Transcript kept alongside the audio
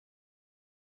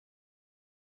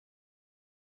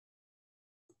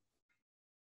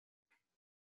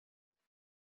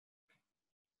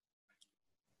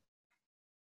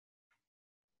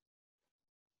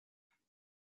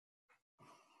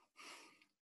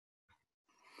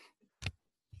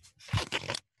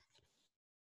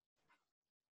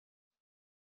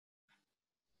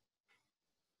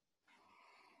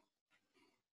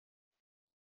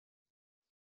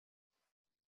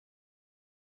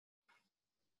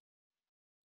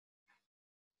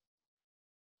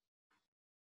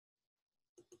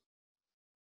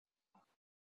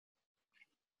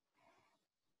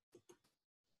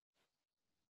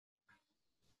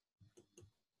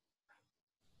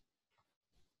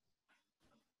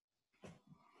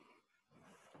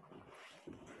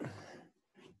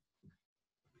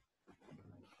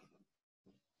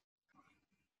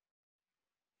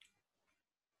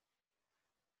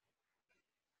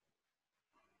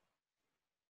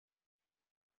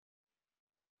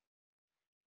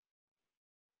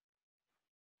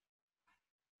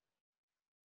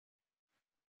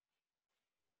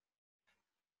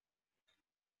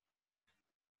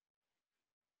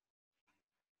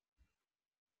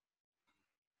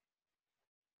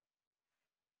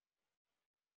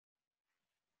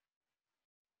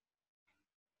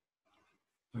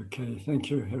Okay, thank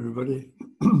you, everybody.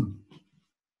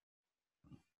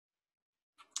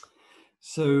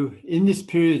 So in this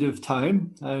period of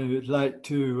time, I would like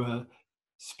to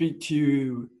speak to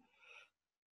you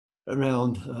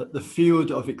around the field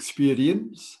of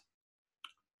experience,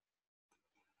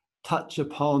 touch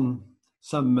upon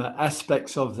some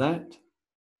aspects of that,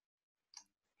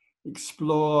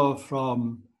 explore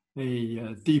from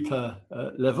a deeper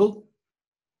level,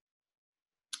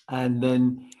 and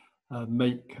then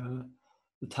make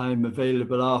the time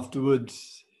available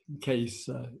afterwards in case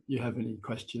you have any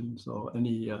questions or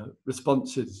any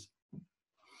responses.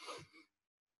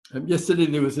 Yesterday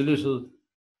there was a little,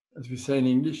 as we say in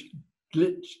English,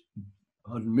 glitch,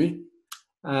 pardon me,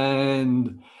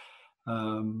 and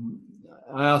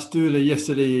I asked Dula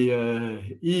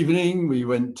yesterday evening, we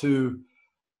went to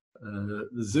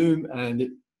the Zoom, and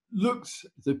it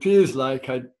appears like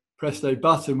I pressed a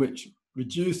button which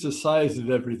reduced the size of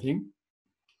everything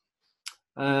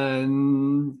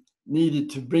and needed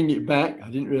to bring it back, I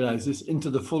didn't realize this, into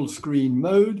the full screen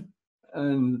mode,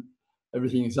 and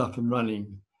everything is up and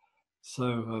running.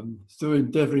 So still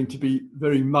endeavoring to be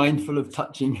very mindful of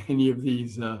touching any of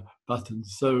these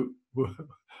buttons. So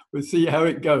we'll see how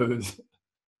it goes.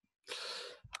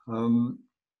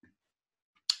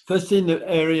 First in the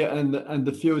area and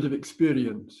the field of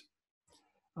experience.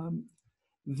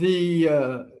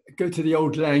 Go to the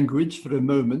old language for a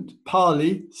moment.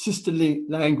 Pali, sister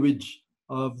language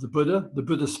of the Buddha. The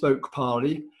Buddha spoke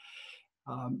Pali.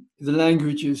 The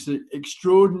language is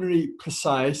extraordinarily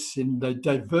precise in the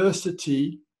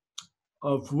diversity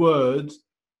of words,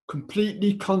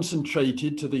 completely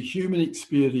concentrated to the human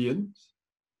experience,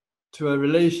 to a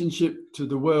relationship to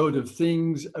the world of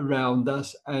things around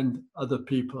us and other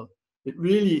people. It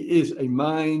really is a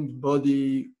mind,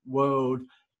 body, world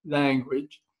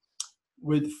language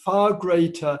with far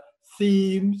greater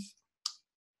themes,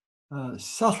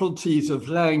 subtleties of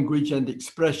language and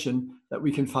expression that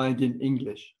we can find in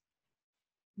English.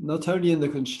 Not only in the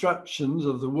constructions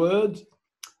of the words,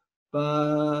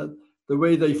 but the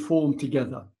way they form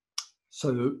together.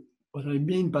 So what I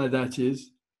mean by that is,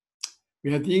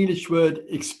 we have the English word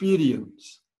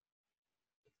experience,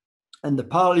 and the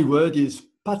Pali word is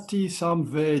pati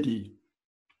samvedi.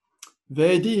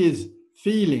 Vedi is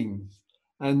feelings,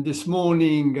 and this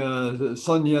morning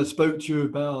Sonia spoke to you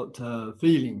about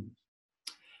feelings.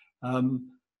 The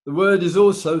word is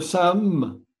also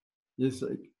sam, is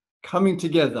like coming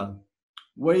together,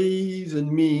 ways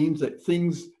and means that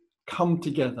things come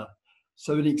together.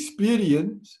 So an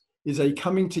experience is a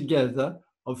coming together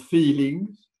of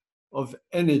feelings, of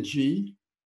energy,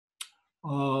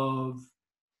 of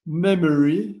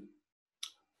memory,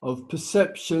 of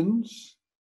perceptions,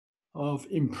 of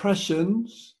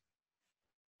impressions,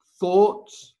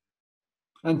 thoughts,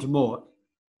 and more,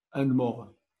 and more.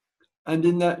 And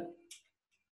in that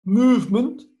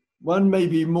movement, one may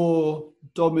be more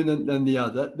dominant than the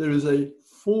other. There is a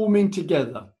forming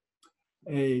together,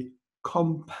 a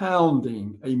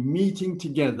compounding, a meeting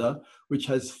together, which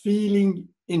has feeling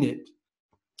in it.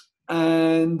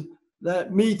 And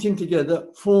that meeting together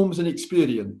forms an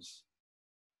experience.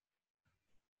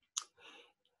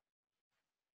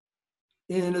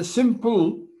 In a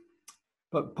simple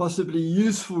but possibly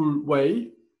useful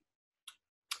way,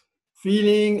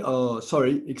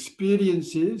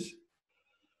 experiences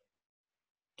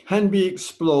can be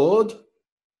explored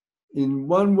in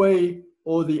one way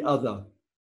or the other.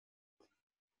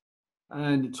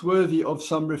 And it's worthy of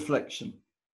some reflection.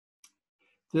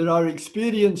 There are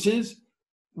experiences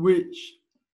which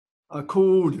are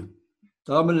called,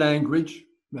 Dharma language,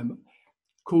 remember,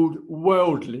 called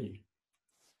worldly.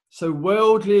 So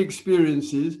worldly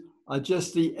experiences are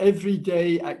just the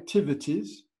everyday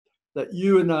activities that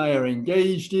you and I are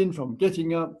engaged in, from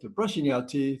getting up to brushing our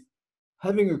teeth,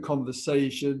 having a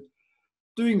conversation,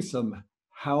 doing some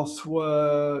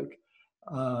housework,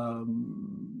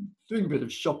 doing a bit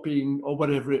of shopping, or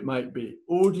whatever it might be.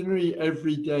 Ordinary,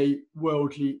 everyday,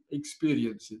 worldly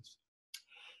experiences.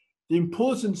 The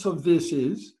importance of this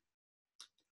is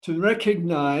to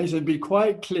recognize and be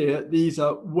quite clear these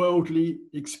are worldly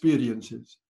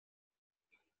experiences,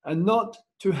 and not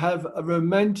to have a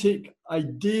romantic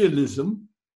idealism,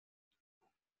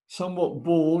 somewhat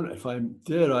born, if I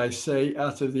dare I say,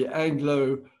 out of the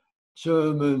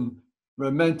Anglo-German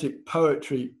romantic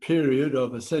poetry period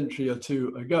of a century or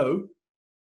two ago,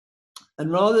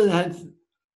 and rather than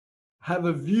have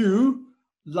a view,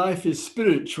 life is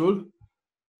spiritual,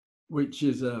 which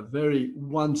is a very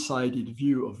one-sided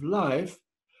view of life,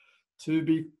 to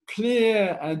be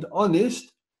clear and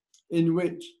honest in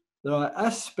which there are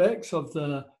aspects of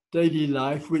the daily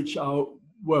life which are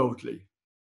worldly.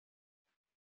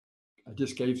 I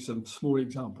just gave some small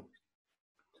examples.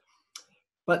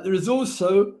 But there is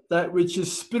also that which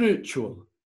is spiritual.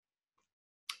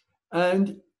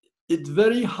 And it's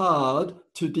very hard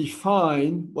to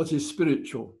define what is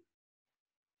spiritual.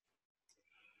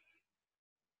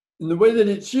 In the way that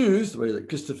it's used, the way that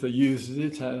Christopher uses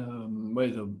it, the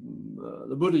way the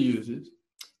Buddha uses,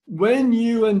 when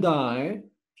you and I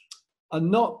are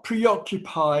not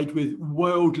preoccupied with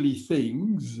worldly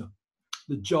things,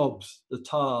 the jobs, the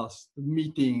tasks, the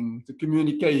meetings, the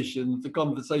communications, the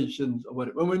conversations, or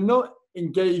whatever, when we're not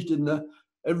engaged in the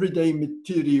everyday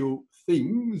material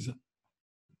things,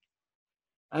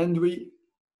 and we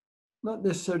not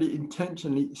necessarily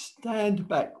intentionally stand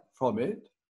back from it,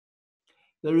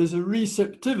 there is a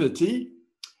receptivity,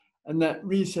 and that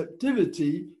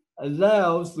receptivity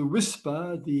allows the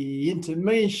whisper, the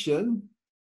intimation,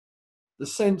 the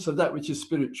sense of that which is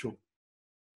spiritual.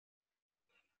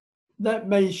 That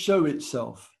may show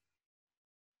itself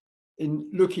in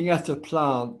looking at a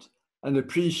plant and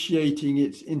appreciating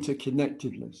its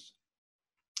interconnectedness.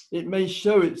 It may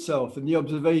show itself in the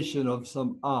observation of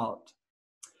some art.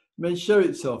 It may show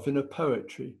itself in a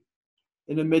poetry,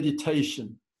 in a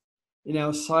meditation, in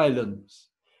our silence,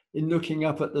 in looking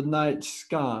up at the night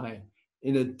sky,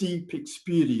 in a deep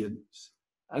experience,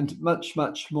 and much,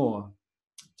 much more.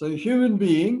 So a human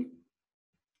being,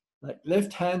 like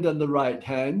left hand and the right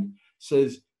hand,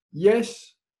 says,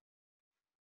 yes,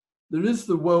 there is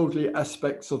the worldly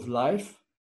aspects of life.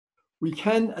 We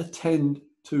can attend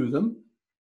to them.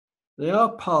 They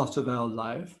are part of our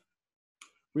life.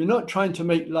 We're not trying to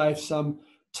make life some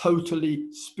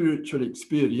totally spiritual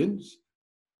experience.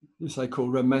 This I call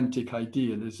romantic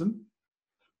idealism.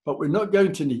 But we're not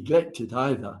going to neglect it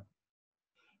either.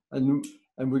 And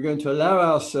we're going to allow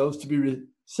ourselves to be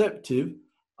receptive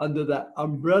under that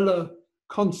umbrella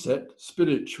concept,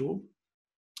 spiritual,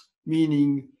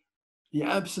 meaning the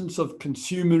absence of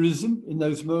consumerism in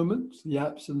those moments, the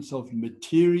absence of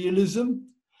materialism,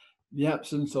 the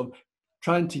absence of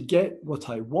trying to get what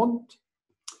I want,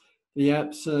 the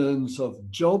absence of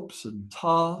jobs and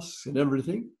tasks and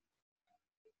everything.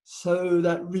 So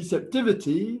that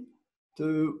receptivity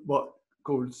to what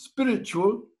called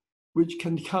spiritual, which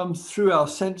can come through our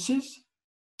senses,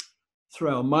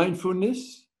 through our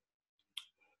mindfulness,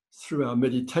 through our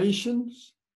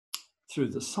meditations, through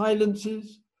the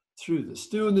silences, through the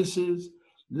stillnesses.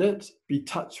 Let's be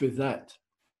touched with that.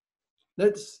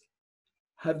 Let's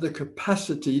have the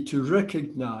capacity to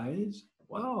recognize,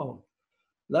 wow,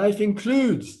 life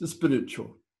includes the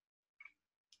spiritual.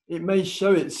 It may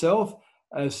show itself,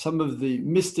 as some of the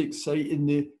mystics say, in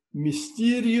the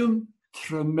mysterium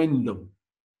tremendum.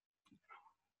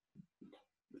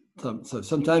 So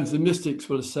sometimes the mystics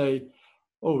will say,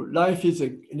 oh, life is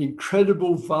an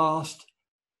incredible, vast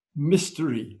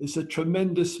mystery. It's a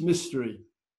tremendous mystery.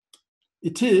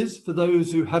 It is for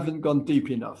those who haven't gone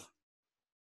deep enough.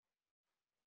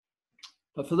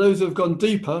 But for those who have gone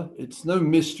deeper, it's no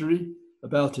mystery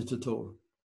about it at all.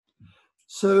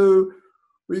 So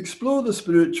we explore the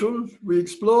spiritual, we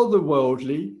explore the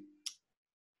worldly.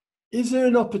 Is there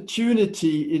an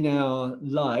opportunity in our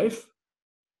life,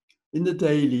 in the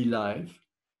daily life,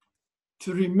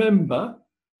 to remember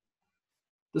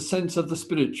the sense of the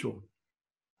spiritual?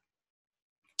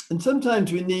 And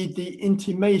sometimes we need the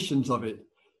intimations of it.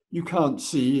 You can't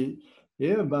see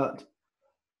here, but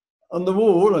on the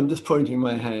wall, I'm just pointing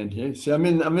my hand here. See, I'm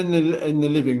in the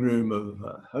living room of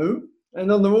home, and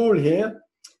on the wall here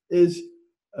is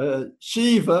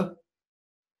Shiva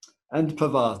and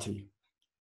Parvati.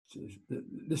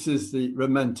 This is the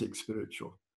romantic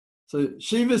spiritual. So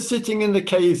Shiva's sitting in the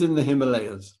caves in the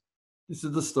Himalayas. This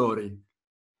is the story.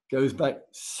 Goes back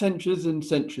centuries and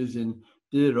centuries in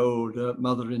dear old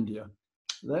Mother India.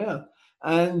 There.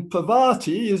 And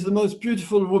Parvati is the most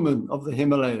beautiful woman of the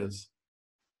Himalayas.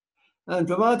 And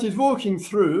Parvati is walking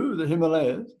through the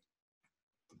Himalayas,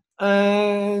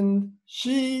 and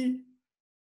she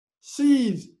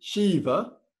sees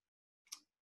Shiva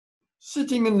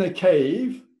sitting in the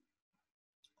cave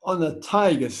on a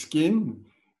tiger skin,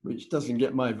 which doesn't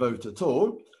get my vote at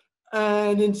all.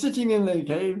 And in sitting in the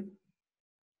cave,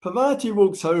 Parvati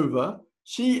walks over,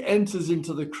 she enters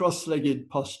into the cross-legged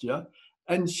posture,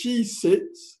 and she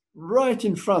sits right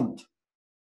in front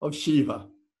of Shiva.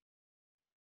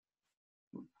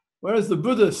 Whereas the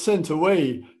Buddha sent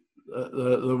away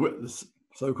the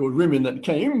so-called women that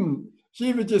came,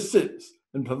 Shiva just sits,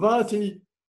 and Parvati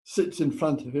sits in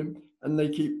front of him, and they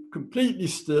keep completely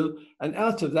still, and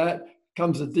out of that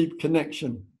comes a deep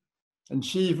connection. And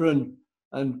Shiva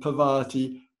and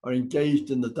Parvati are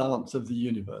engaged in the dance of the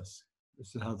universe.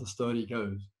 This is how the story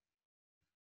goes.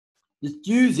 Just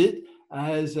use it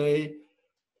as a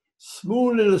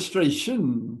small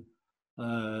illustration.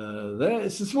 There,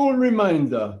 it's a small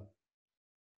reminder.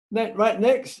 Right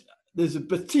next, there's a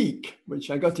batik, which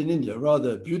I got in India,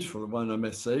 rather beautiful one, I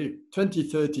must say, 20,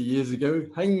 30 years ago,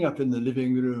 hanging up in the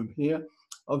living room here,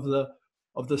 of the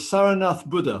Saranath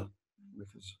Buddha,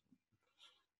 because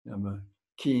I'm a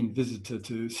keen visitor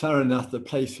to Saranath, the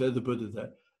place where the Buddha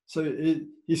there. So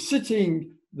he's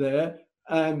sitting there,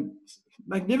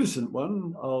 magnificent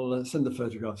one, I'll send the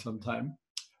photograph sometime,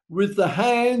 with the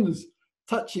hands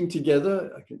touching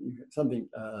together, something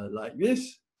like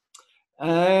this,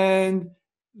 and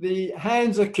the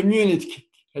hands are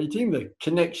communicating the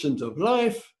connections of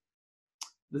life,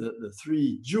 the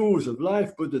three jewels of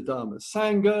life, Buddha, Dharma,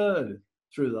 Sangha,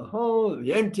 through the whole,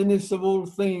 the emptiness of all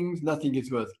things, nothing is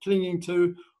worth clinging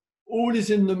to, all is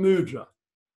in the mudra.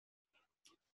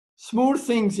 Small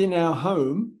things in our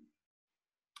home,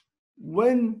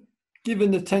 when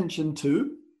given attention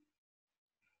to,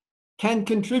 can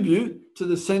contribute to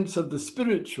the sense of the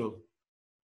spiritual.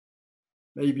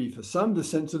 Maybe for some, the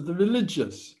sense of the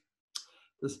religious,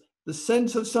 the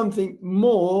sense of something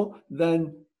more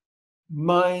than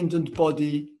mind and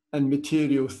body and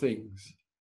material things.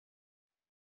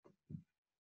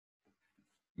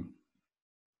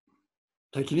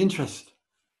 Take an interest,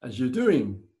 as you're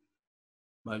doing,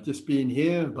 by just being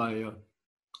here, by your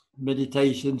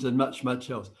meditations and much, much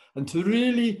else. And to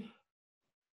really,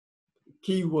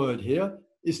 key word here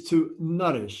is to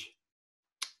nourish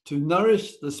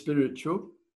the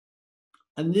spiritual,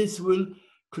 and this will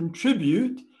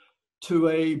contribute to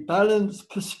a balanced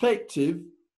perspective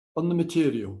on the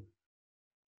material.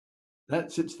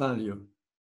 That's its value.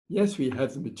 Yes, we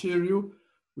have the material,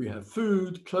 we have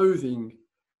food, clothing,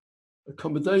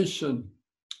 accommodation,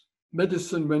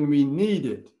 medicine when we need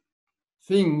it,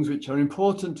 things which are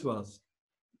important to us,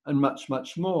 and much,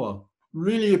 much more.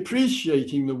 Really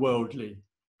appreciating the worldly,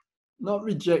 not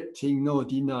rejecting nor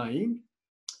denying.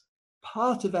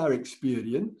 Part of our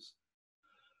experience.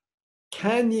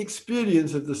 Can the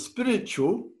experience of the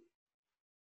spiritual,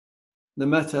 no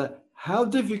matter how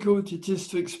difficult it is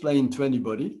to explain to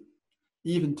anybody,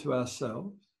 even to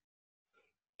ourselves,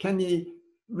 can you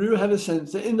really have a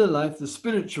sense that in the life the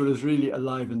spiritual is really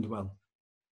alive and well?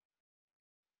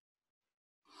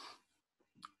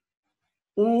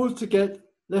 All to get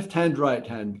left hand, right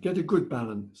hand, get a good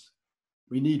balance.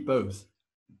 We need both.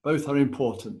 Both are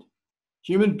important.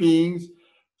 Human beings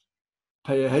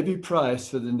pay a heavy price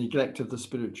for the neglect of the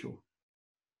spiritual.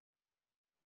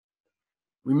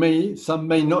 Some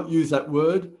may not use that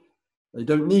word, they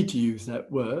don't need to use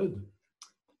that word,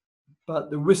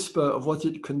 but the whisper of what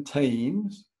it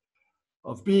contains,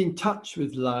 of being touched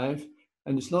with life,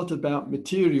 and it's not about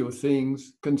material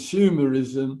things,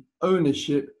 consumerism,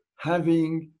 ownership,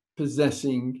 having,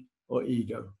 possessing, or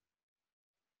ego.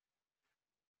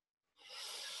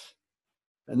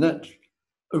 And that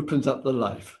opens up the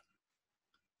life.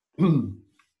 In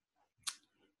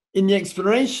the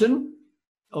exploration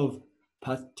of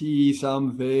Pati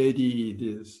Samvedi,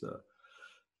 this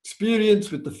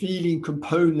experience with the feeling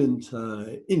component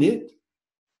in it,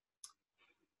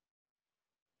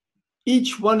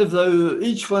 each one of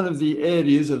the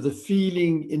areas of the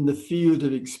feeling in the field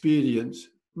of experience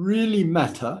really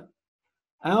matter.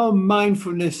 Our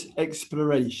mindfulness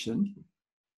exploration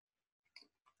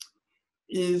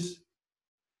is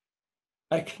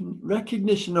a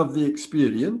recognition of the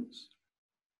experience.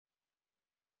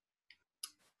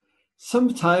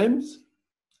 Sometimes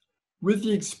with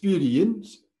the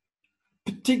experience,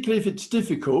 particularly if it's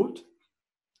difficult,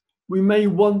 we may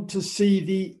want to see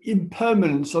the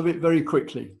impermanence of it very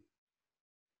quickly.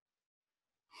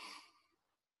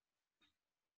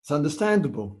 It's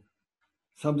understandable.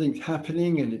 Something's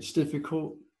happening and it's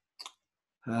difficult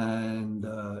and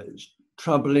it's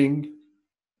troubling.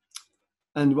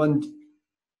 And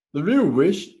the real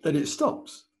wish that it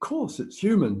stops. Of course, it's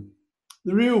human.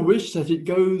 The real wish that it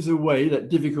goes away, that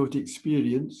difficult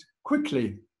experience,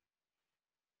 quickly.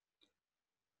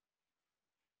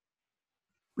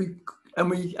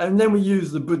 And then we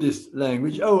use the Buddhist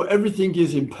language. Oh, everything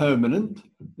is impermanent.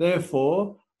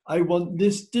 Therefore, I want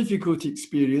this difficult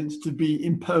experience to be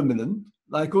impermanent,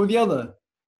 like all the other,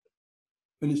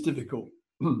 when it's difficult.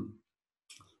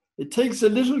 It takes a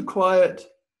little quiet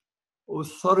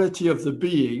authority of the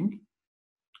being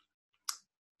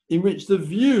in which the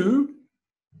view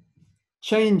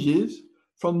changes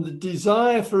from the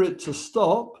desire for it to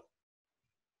stop,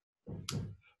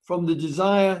 from the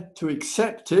desire to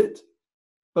accept it,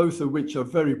 both of which are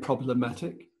very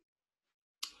problematic,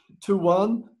 to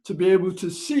one to be able to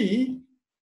see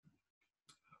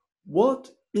what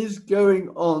is going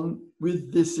on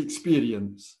with this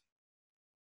experience.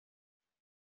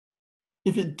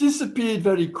 if it disappeared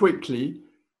very quickly,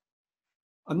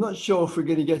 I'm not sure if we're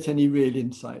going to get any real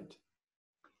insight.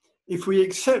 If we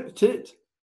accept it,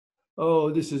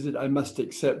 oh, this is it, I must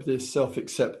accept this,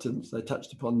 self-acceptance, I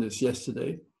touched upon this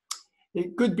yesterday.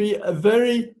 It could be a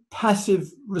very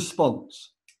passive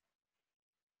response.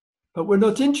 But we're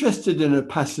not interested in a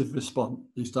passive response,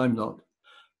 at least I'm not.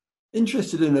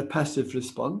 Interested in a passive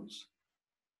response.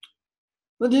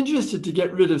 Not interested to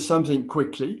get rid of something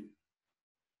quickly.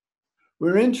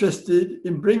 We're interested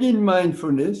in bringing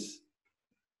mindfulness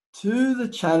to the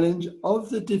challenge of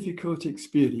the difficult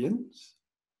experience.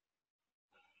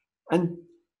 And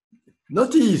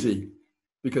not easy,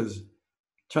 because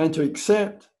trying to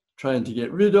accept, trying to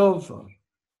get rid of, a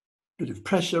bit of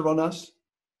pressure on us.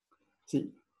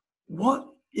 See, what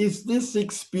is this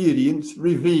experience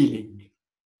revealing?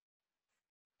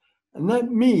 And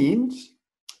that means,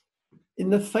 in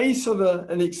the face of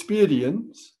an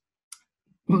experience,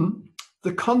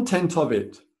 the content of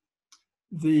it,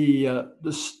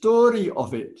 the story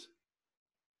of it,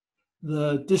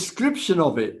 the description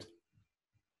of it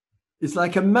is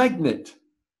like a magnet.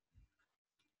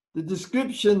 The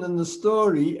description and the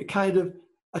story kind of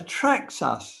attracts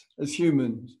us as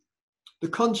humans. The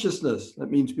consciousness,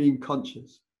 that means being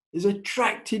conscious, is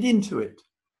attracted into it.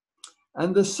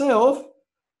 And the self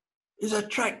is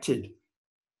attracted.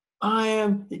 I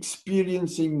am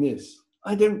experiencing this.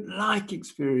 I don't like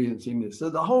experiencing this. So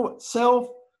the whole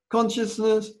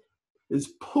self-consciousness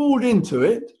is pulled into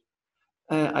it,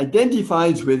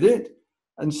 identifies with it,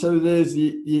 and so there's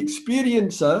the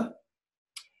experiencer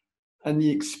and the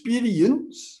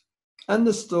experience and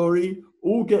the story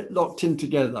all get locked in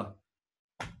together.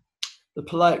 The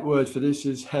polite word for this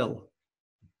is hell.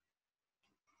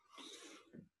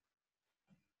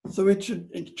 So we're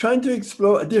trying to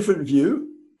explore a different view.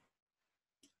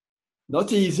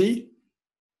 Not easy.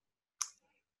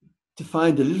 To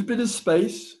find a little bit of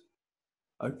space.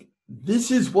 Okay.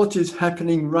 This is what is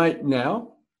happening right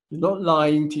now. You're not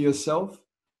lying to yourself.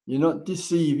 You're not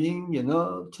deceiving. You're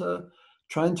not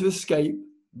trying to escape.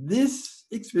 This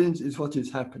experience is what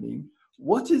is happening.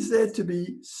 What is there to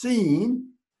be seen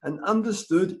and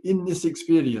understood in this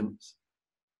experience?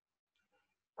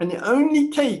 And it only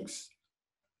takes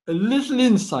a little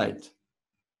insight,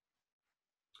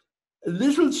 a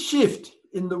little shift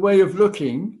in the way of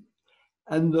looking,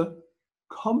 and the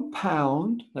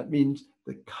compound, that means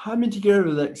the coming together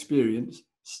of that experience,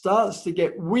 starts to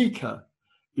get weaker,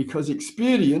 because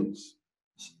experience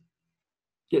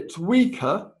gets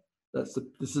weaker. This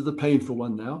is the painful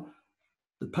one now.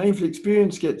 The painful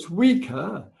experience gets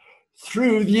weaker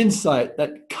through the insight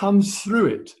that comes through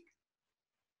it.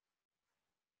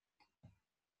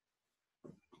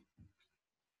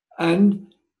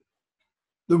 And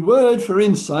the word for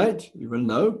insight, you will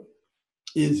know,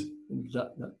 is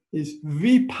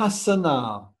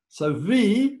vipassana. So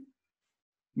vi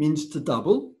means to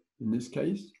double, in this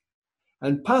case,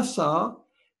 and passa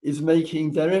is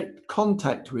making direct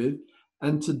contact with,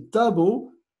 and to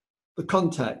double the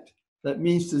contact. That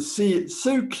means to see it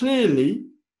so clearly,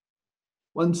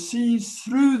 one sees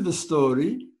through the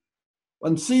story,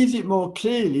 one sees it more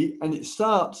clearly, and it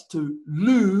starts to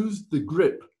lose the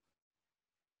grip.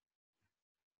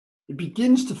 It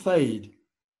begins to fade.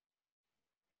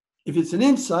 If it's an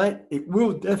insight, it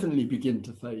will definitely begin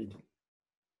to fade.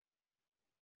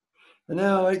 And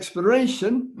our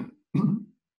exploration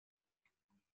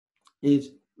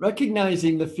is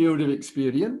recognizing the field of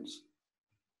experience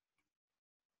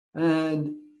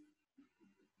and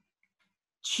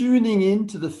tuning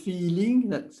into the feeling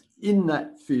that's in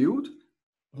that field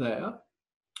there,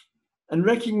 and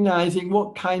recognizing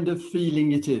what kind of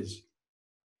feeling it is.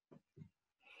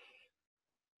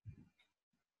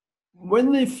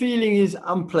 When the feeling is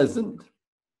unpleasant,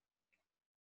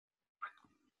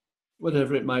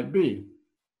 whatever it might be,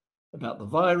 about the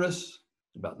virus,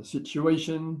 about the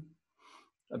situation,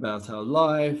 about our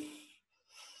life,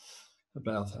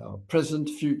 about our present,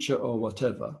 future, or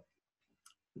whatever,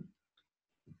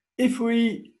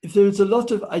 if there's a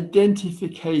lot of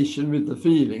identification with the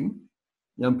feeling,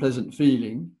 the unpleasant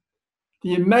feeling,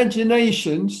 the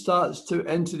imagination starts to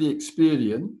enter the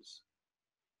experience,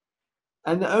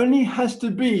 and there only has to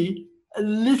be a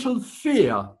little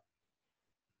fear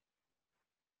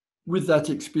with that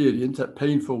experience, that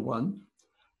painful one,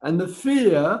 and the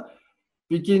fear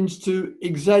begins to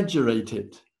exaggerate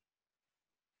it.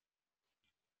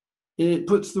 It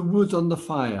puts the wood on the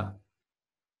fire.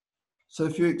 So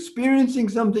if you're experiencing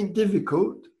something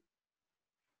difficult,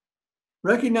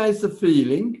 recognize the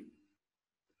feeling,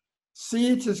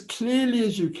 see it as clearly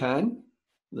as you can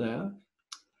there,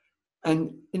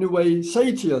 and in a way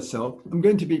say to yourself, I'm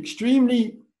going to be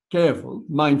extremely careful,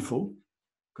 mindful,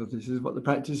 because this is what the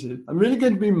practice is. I'm really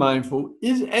going to be mindful.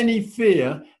 Is any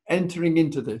fear entering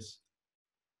into this?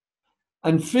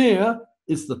 And fear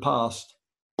is the past.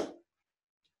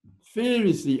 Fear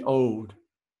is the old.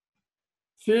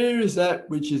 Fear is that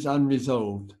which is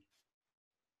unresolved.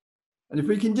 And if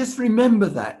we can just remember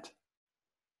that,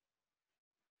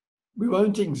 we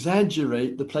won't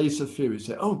exaggerate the place of fear. We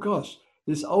say, oh gosh,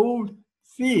 this old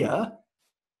fear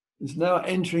is now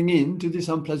entering into this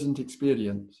unpleasant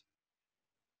experience.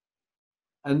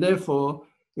 And therefore,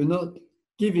 we're not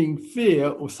giving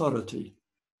fear authority.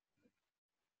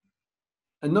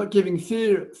 And not giving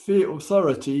fear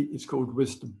authority is called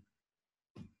wisdom.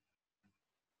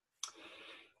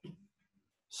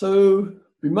 So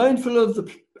be mindful of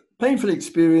the painful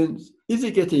experience. Is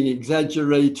it getting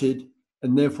exaggerated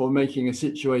and therefore making a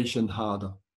situation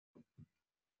harder?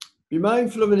 Be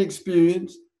mindful of an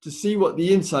experience to see what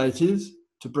the insight is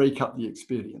to break up the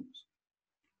experience.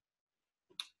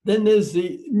 Then there's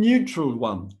the neutral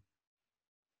one.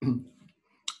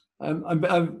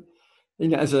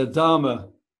 As a Dharma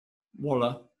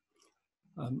walla,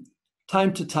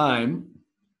 time to time,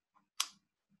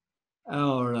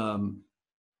 our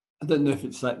I don't know if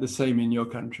it's like the same in your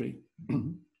country,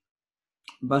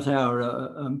 but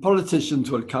our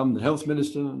politicians will come, the health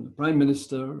minister and the prime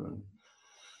minister and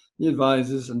the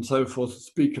advisors and so forth,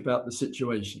 speak about the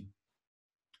situation.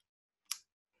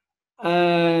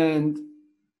 And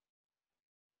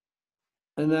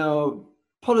our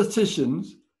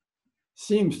politicians,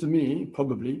 seems to me,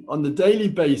 probably, on the daily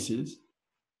basis,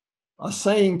 are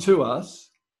saying to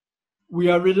us, we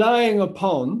are relying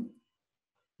upon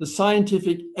the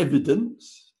scientific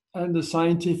evidence and the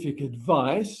scientific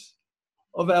advice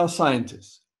of our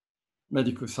scientists,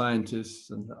 medical scientists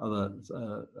and other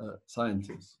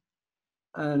scientists.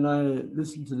 And I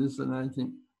listen to this and I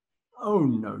think, oh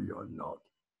no, you're not.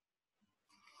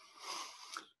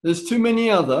 There's too many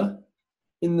other,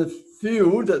 in the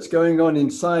field that's going on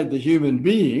inside the human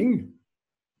being,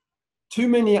 too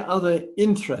many other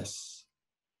interests.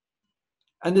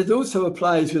 And it also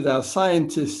applies with our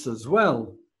scientists as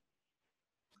well.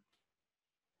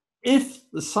 If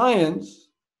the science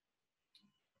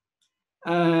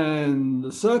and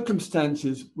the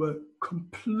circumstances were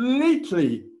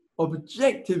completely,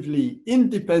 objectively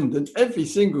independent, every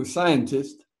single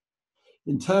scientist,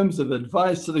 in terms of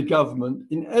advice to the government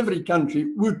in every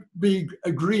country, would be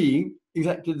agreeing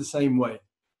exactly the same way.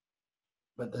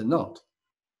 But they're not.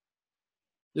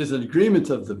 There's an agreement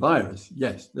of the virus,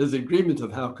 yes. There's an agreement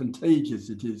of how contagious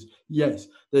it is, yes.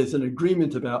 There's an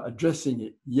agreement about addressing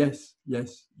it, yes,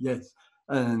 yes, yes.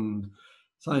 And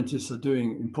scientists are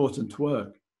doing important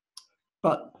work.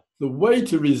 But the way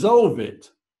to resolve it,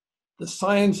 the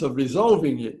science of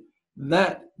resolving it,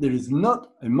 that there is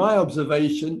not, in my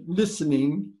observation,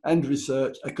 listening and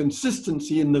research, a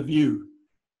consistency in the view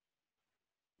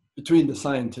between the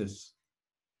scientists.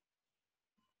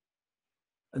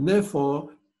 And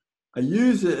therefore, I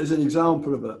use it as an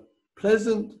example of a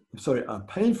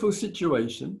painful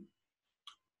situation.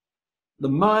 The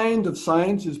mind of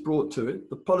science is brought to it.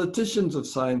 The politicians of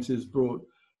science is brought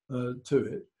to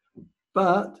it.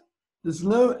 But there's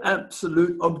no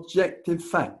absolute objective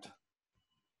fact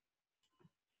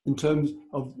in terms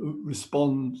of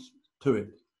response to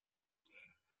it.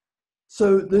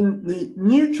 So then the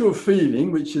neutral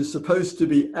feeling, which is supposed to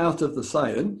be out of the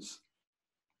science,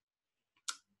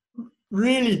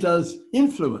 really does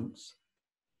influence.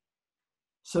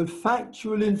 So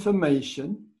factual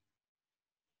information,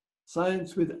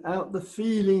 science without the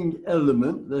feeling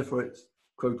element, therefore it's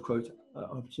quote, quote,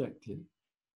 objective.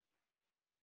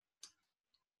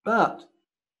 But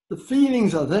the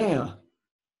feelings are there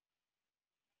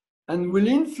and will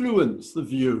influence the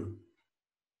view.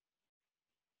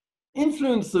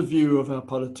 Influence the view of our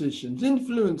politicians,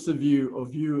 influence the view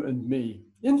of you and me,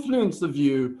 influence the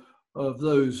view of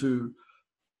those who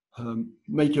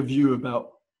make a view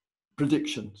about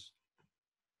predictions.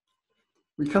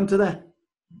 We come to that.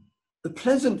 The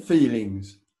pleasant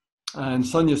feelings. And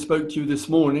Sonia spoke to you this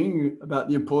morning about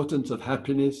the importance of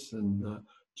happiness and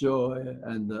joy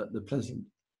and the pleasant.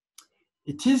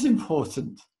 It is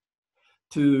important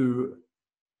to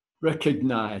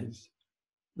recognize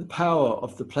the power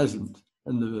of the pleasant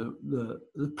and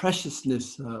the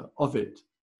preciousness of it.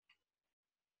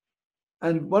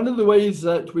 And one of the ways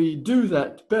that we do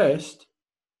that best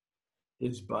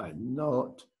is by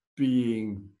not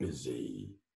being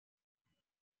busy.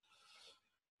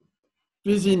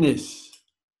 Busyness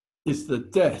is the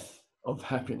death of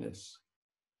happiness.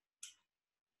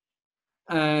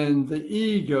 And the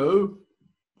ego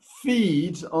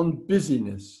feeds on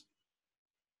busyness.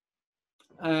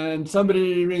 and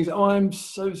somebody rings, oh, I'm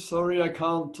so sorry, I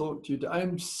can't talk to you.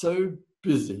 I'm so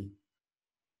busy.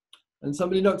 And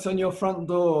somebody knocks on your front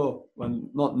door, well,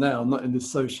 not now, not in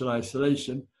this social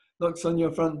isolation, knocks on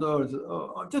your front door and says,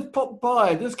 oh, just pop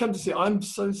by, just come to see. I'm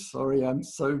so sorry, I'm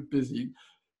so busy.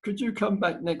 Could you come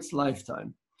back next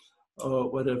lifetime?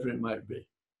 Or whatever it might be.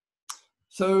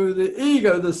 So the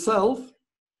ego, the self,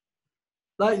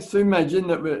 likes to imagine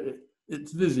that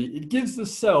it's busy. It gives the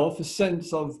self a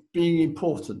sense of being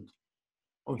important.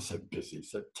 Oh, so busy,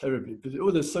 so terribly busy.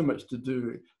 Oh, there's so much to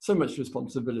do, so much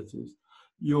responsibilities.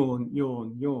 Yawn,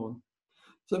 yawn, yawn.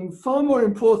 So far more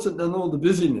important than all the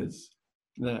busyness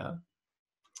there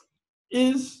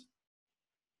is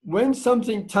when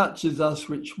something touches us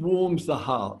which warms the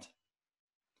heart.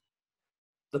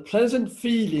 The pleasant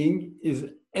feeling is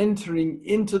entering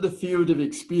into the field of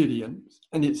experience,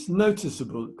 and it's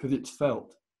noticeable because it's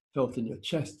felt in your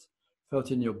chest,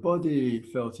 felt in your body,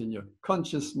 felt in your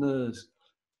consciousness,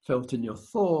 felt in your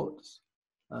thoughts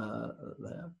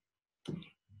there.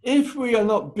 If we are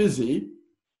not busy,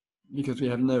 because we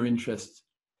have no interest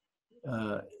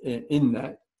in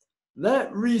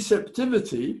that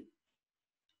receptivity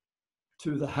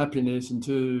to the happiness and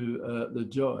to the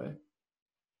joy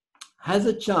has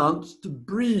a chance to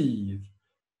breathe.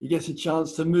 He gets a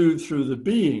chance to move through the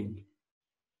being.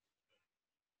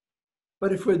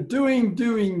 But if we're doing,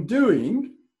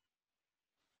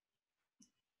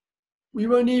 we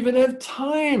won't even have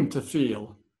time to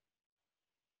feel.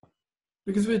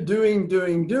 Because we're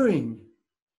doing.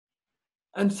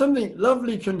 And something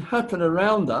lovely can happen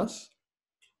around us,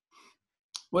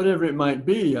 whatever it might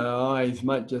be. Our eyes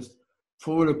might just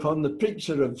fall upon the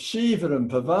picture of Shiva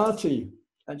and Parvati.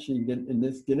 Actually, in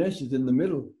this, Ganesh is in the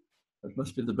middle. That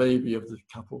must be the baby of the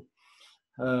couple.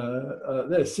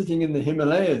 They're sitting in the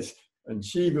Himalayas, and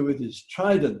Shiva with his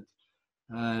trident,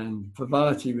 and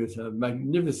Parvati with her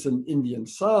magnificent Indian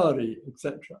sari,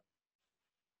 etc.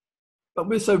 But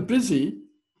we're so busy,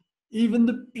 even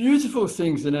the beautiful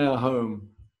things in our home,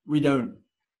 we don't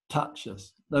touch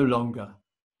us no longer,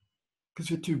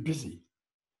 because we're too busy.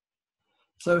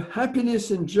 So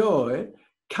happiness and joy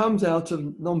comes out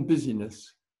of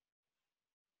non-busyness.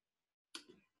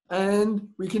 And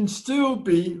we can still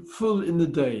be full in the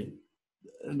day.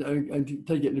 And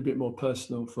take it a little bit more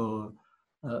personal for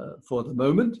the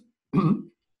moment.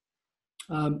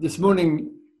 This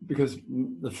morning, because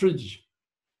the fridge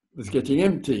was getting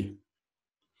empty,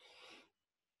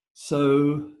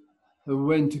 so I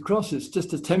went across. It's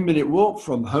just a 10-minute walk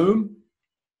from home,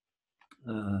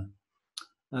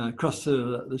 across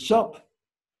to the shop,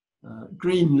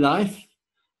 Green Life.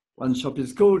 One shop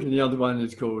is called, and the other one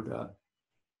is called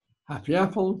Happy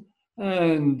Apple,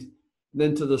 and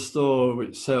then to the store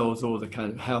which sells all the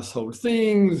kind of household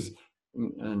things,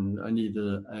 and I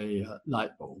needed a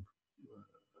light bulb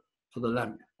for the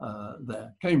lamp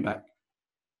there. Came back.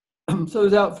 So it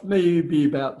was out for maybe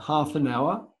about half an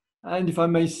hour, and if I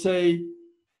may say,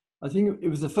 I think it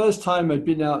was the first time I'd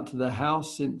been out to the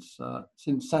house since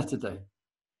Saturday.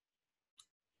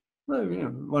 Well, you know,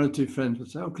 one or two friends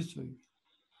would say, "Oh, Christopher,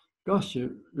 gosh,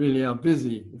 you really are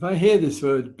busy." If I hear this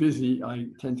word busy, I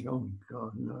tend to go, "Oh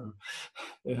God, no,"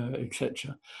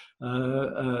 etc.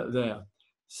 There.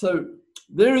 So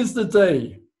there is the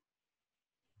day.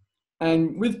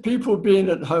 And with people being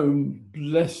at home,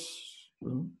 bless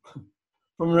them,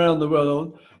 from around the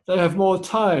world, they have more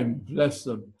time, bless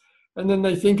them. And then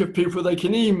they think of people they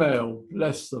can email,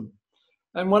 bless them.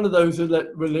 And one of those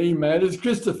that will email is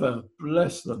Christopher,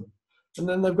 bless them. And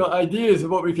then they've got ideas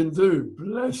of what we can do,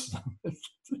 bless them,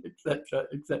 etc.,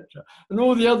 etc. And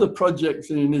all the other projects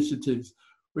and initiatives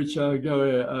which are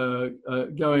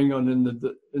going on in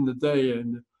the day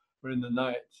and or in the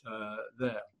night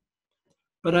there.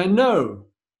 But I know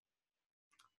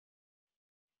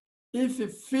if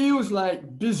it feels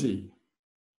like busy,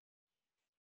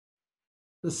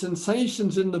 the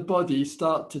sensations in the body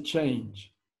start to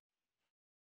change.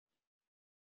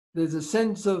 There's a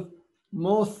sense of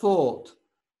more thought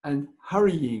and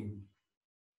hurrying.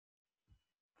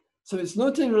 So it's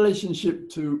not in relationship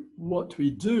to what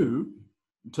we do,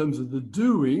 in terms of the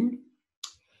doing,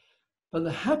 but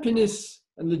the happiness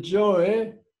and the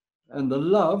joy and the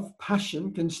love,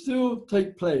 passion can still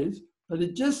take place, but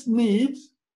it just needs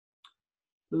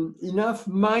enough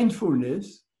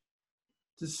mindfulness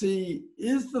to see,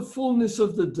 is the fullness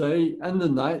of the day and the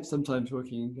night, sometimes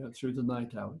working through the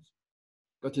night hours.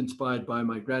 Got inspired by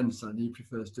my grandson. He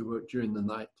prefers to work during the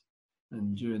night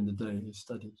and during the day he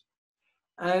studies.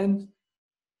 And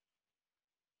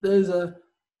there's an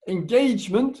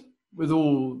engagement with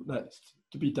all that's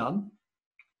to be done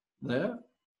there.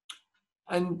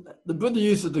 And the Buddha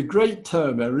uses a great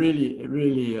term. It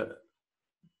really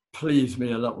pleased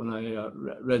me a lot when I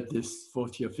read this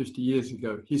 40 or 50 years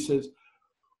ago. He says,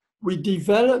 we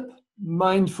develop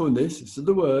mindfulness, these are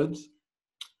the words,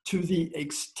 to the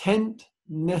extent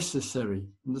necessary.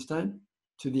 Understand?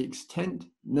 To the extent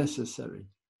necessary.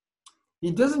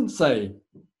 He doesn't say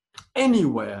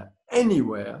anywhere,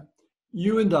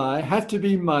 you and I have to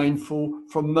be mindful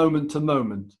from moment to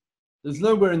moment. There's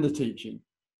nowhere in the teaching.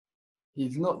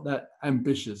 He's not that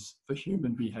ambitious for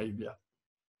human behavior,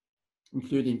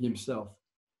 including himself.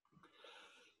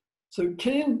 So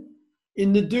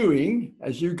in the doing,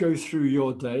 as you go through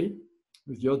your day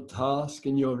with your task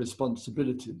and your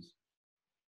responsibilities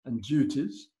and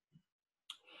duties,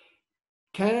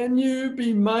 can you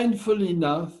be mindful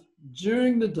enough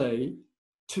during the day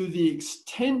to the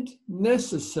extent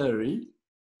necessary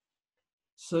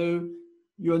so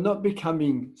you're not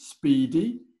becoming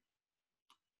speedy,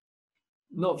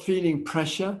 not feeling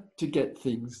pressure to get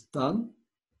things done,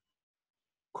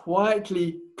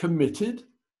 quietly committed,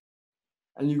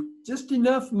 and you just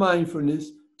enough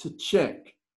mindfulness to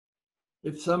check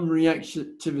if some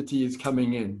reactivity is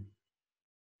coming in.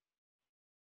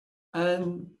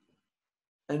 And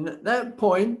at that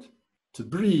point, to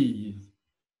breathe,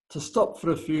 to stop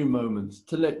for a few moments,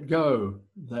 to let go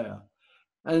there.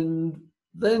 And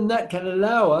then that can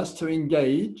allow us to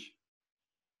engage,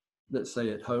 let's say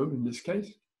at home in this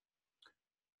case,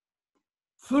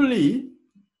 fully,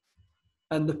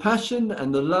 and the passion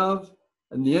and the love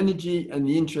and the energy and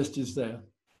the interest is there.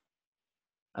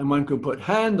 And one can put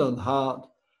hand on heart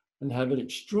and have an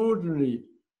extraordinary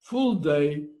full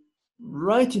day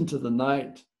right into the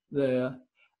night there,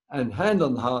 and hand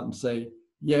on heart and say,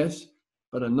 yes,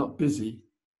 but I'm not busy.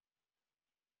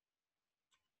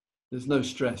 There's no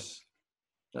stress.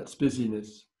 That's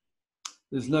busyness.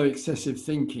 There's no excessive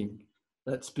thinking.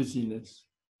 That's busyness.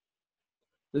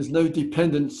 There's no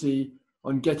dependency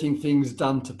on getting things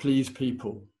done to please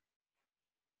people.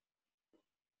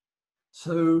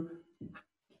 So,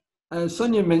 as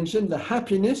Sonia mentioned, the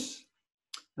happiness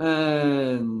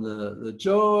and the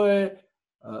joy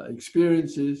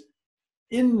experiences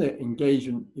in the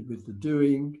engagement with the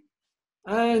doing,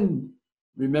 and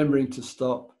remembering to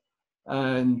stop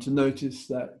and to notice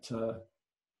that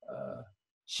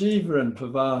Shiva and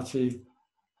Parvati,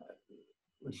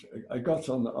 which I got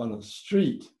on a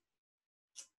street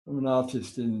from an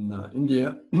artist in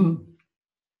India,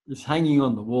 is hanging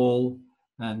on the wall,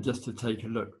 and just to take a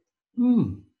look.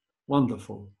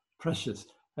 Wonderful, precious,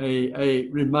 a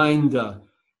reminder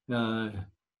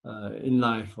in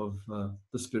life of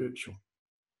the spiritual.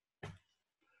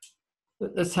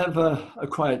 Let's have a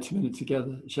quiet minute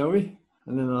together, shall we?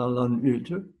 And then I'll unmute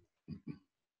you.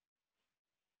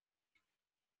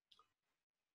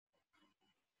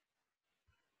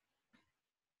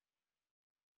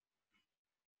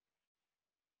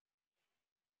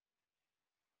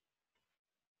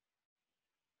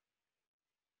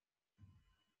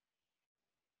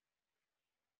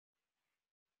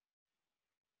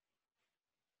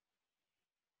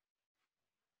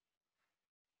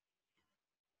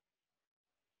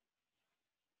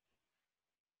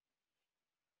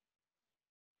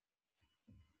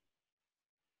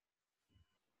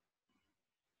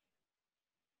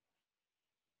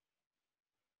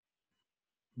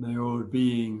 May all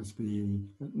beings be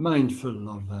mindful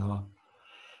of our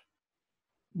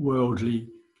worldly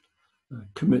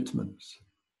commitments.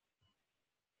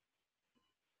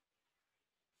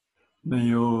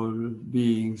 May all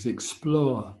beings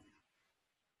explore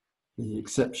the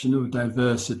exceptional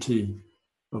diversity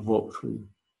of what we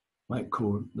might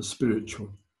call the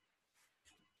spiritual.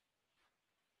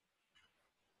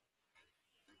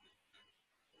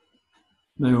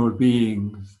 May all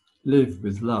beings live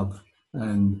with love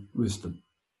and wisdom.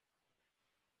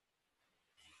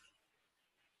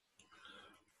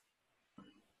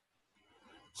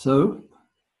 So,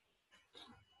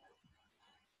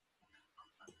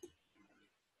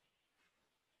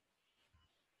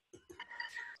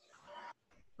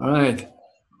 all right,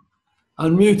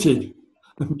 unmuted.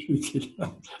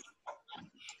 Unmuted.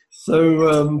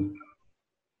 So,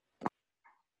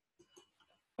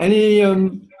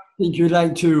 anything you'd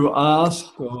like to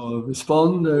ask or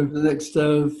respond over the next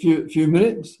few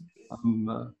minutes?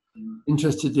 I'm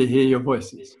interested to hear your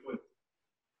voices.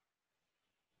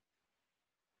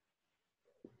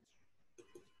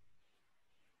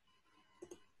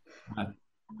 Right.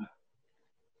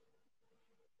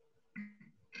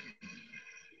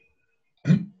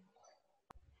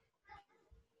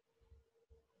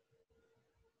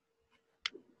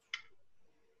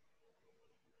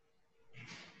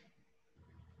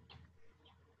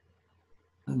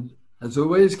 And as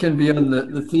always, can be on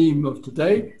the theme of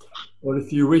today, or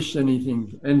if you wish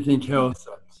anything else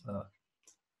that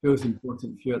feels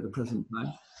important for you at the present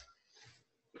time.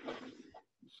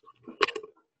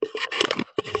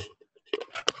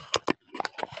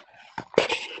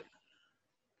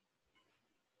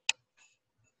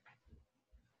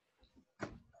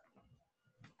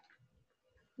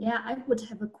 Yeah, I would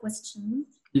have a question.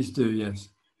 Please do, yes.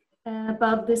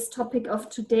 About this topic of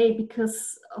today,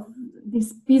 because of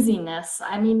this busyness.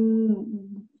 I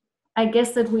mean, I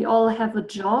guess that we all have a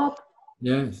job.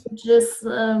 Yes. Which is,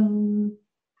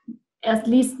 at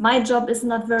least my job is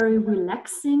not very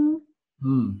relaxing.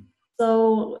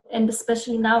 So, and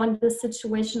especially now in this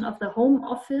situation of the home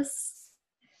office,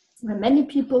 where many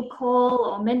people call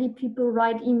or many people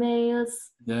write emails,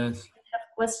 yes, have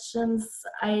questions,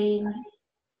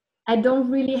 I don't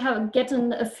really get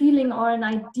a feeling or an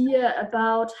idea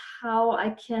about how I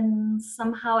can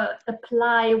somehow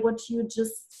apply what you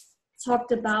just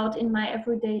talked about in my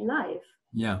everyday life.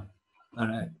 Yeah, all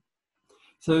right.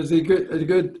 So it's a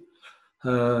good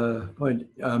point.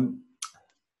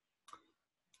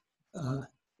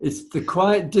 It's the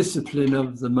quiet discipline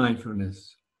of the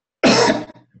mindfulness.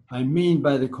 I mean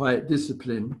by the quiet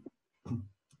discipline,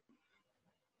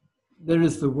 there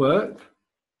is the work,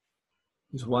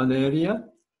 is one area.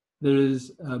 There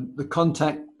is the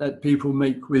contact that people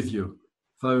make with you,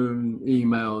 phone,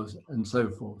 emails, and so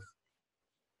forth.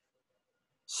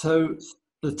 So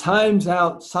the times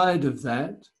outside of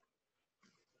that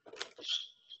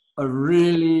are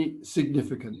really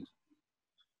significant,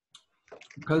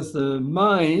 because the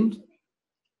mind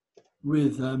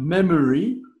with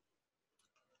memory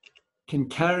can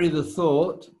carry the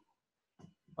thought,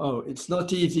 oh, it's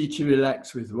not easy to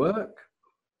relax with work,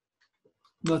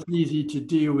 not easy to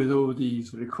deal with all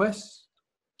these requests.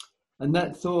 And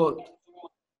that thought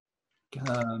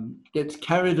gets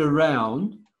carried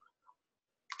around,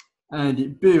 and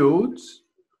it builds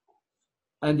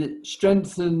and it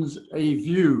strengthens a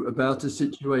view about a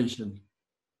situation.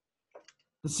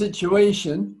 The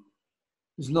situation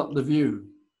is not the view.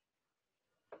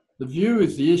 The view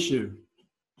is the issue.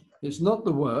 It's not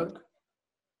the work.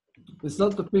 It's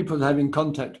not the people having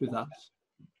contact with us.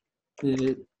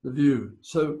 The view.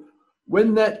 So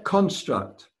when that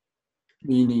construct,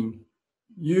 meaning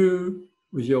you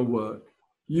with your work,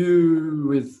 you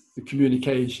with the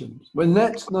communications, when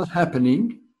that's not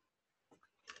happening,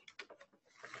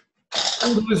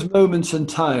 all those moments and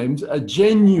times are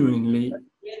genuinely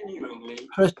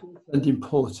precious and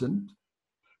important,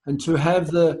 and to have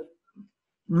the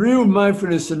real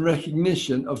mindfulness and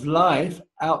recognition of life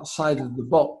outside of the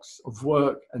box of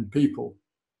work and people.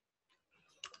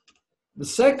 The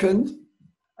second,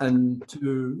 and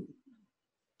to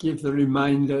give the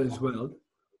reminder as well,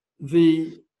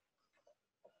 the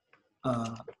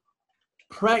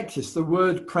practice, the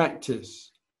word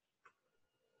practice,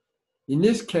 in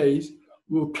this case,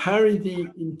 will carry the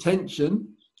intention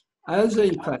as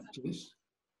a practice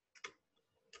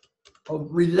of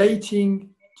relating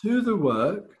to the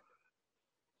work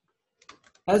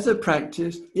as a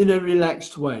practice in a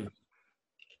relaxed way.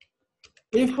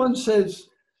 If one says,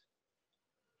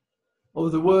 oh,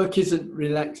 the work isn't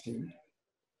relaxing,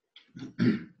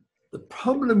 the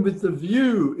problem with the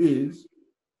view is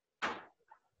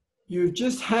you've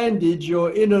just handed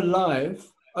your inner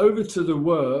life over to the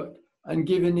work and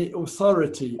given it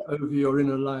authority over your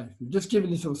inner life. You've just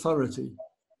given it authority.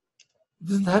 It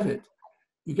doesn't have it.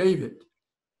 You gave it.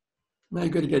 Now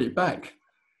you've got to get it back.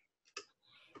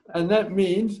 And that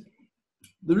means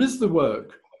there is the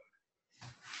work.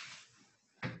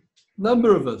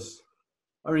 Number of us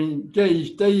are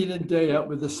engaged day in and day out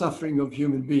with the suffering of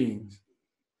human beings.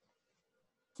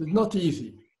 It's not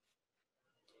easy.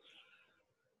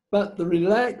 But the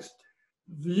relaxed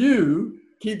view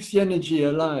keeps the energy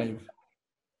alive.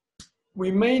 We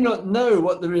may not know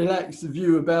what the relaxed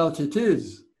view about it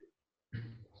is,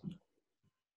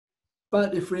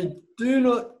 but if we do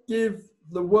not give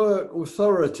the work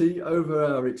authority over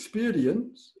our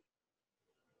experience,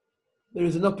 there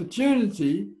is an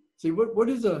opportunity to see what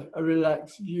is a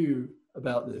relaxed view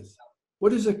about this?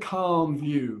 What is a calm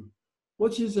view?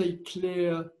 What is a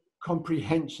clear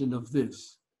comprehension of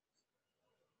this?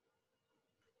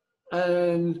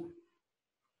 And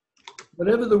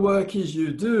whatever the work is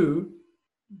you do,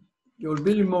 you'll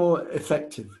be more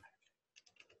effective.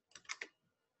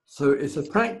 So it's a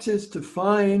practice to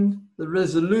find the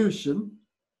resolution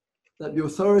that the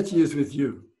authority is with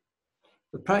you.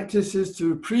 The practice is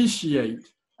to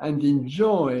appreciate and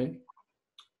enjoy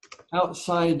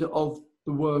outside of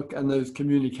the work and those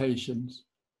communications.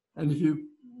 And if you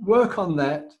work on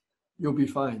that, you'll be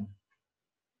fine.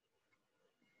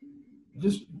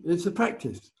 Just, it's a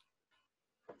practice.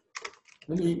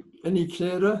 Any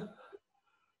clearer?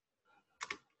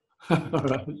 All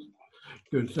right.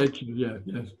 Good, thank you. Yeah,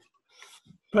 yes.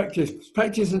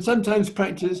 Practice, and sometimes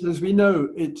practice, as we know,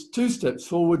 it's 2 steps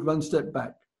forward, 1 step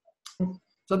back.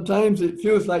 Sometimes it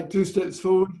feels like 2 steps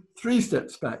forward, 3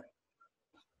 steps back.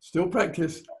 Still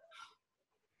practice.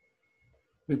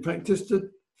 We practice to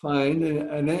find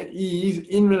an ease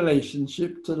in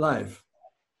relationship to life.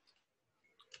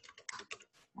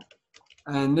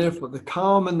 And therefore the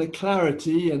calm and the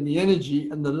clarity and the energy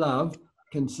and the love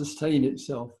can sustain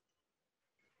itself.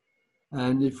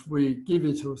 And if we give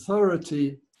it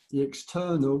authority, the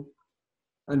external,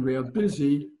 and we are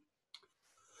busy,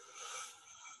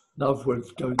 love will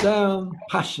go down,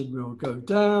 passion will go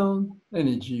down,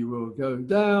 energy will go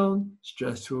down,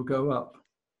 stress will go up.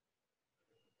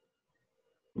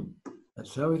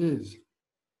 That's how it is.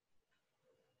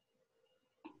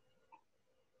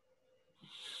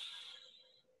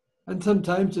 And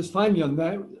sometimes, just finally on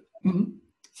that,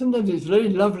 sometimes it's very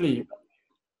lovely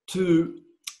to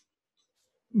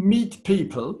meet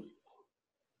people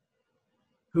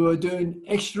who are doing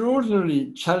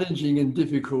extraordinarily challenging and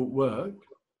difficult work.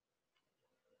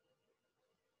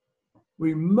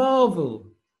 We marvel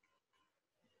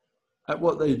at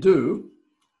what they do,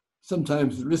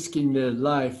 sometimes risking their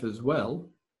life as well,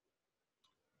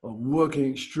 or working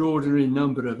an extraordinary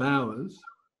number of hours.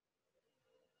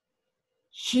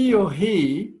 She or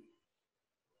he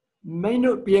may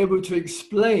not be able to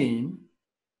explain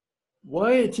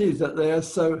why it is that they are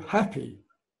so happy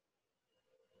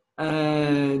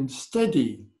and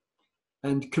steady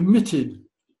and committed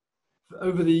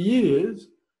over the years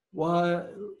while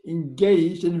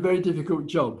engaged in a very difficult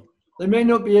job. They may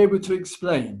not be able to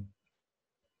explain,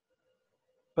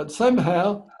 but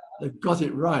somehow they've got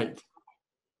it right.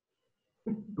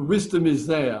 The wisdom is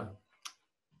there.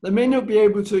 They may not be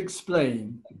able to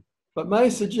explain, but my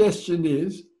suggestion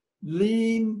is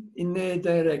lean in their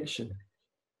direction.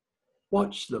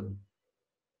 Watch them.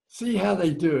 See how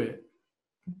they do it.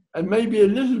 And maybe a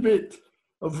little bit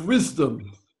of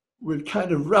wisdom will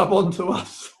kind of rub onto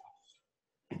us.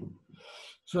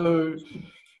 So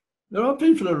there are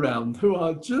people around who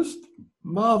are just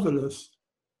marvelous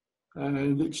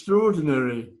and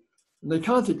extraordinary. And they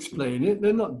can't explain it.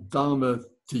 They're not Dharma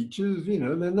teachers, you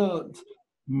know, they're not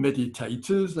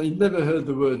meditators. They've never heard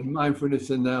the word mindfulness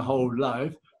in their whole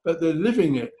life, but they're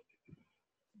living it.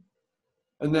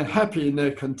 And they're happy and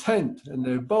they're content and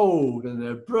they're bold and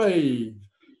they're brave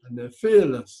and they're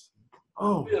fearless.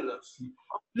 Oh,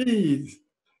 please,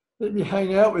 let me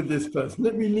hang out with this person.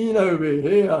 Let me lean over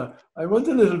here. I want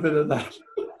a little bit of that.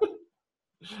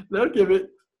 They'll give it.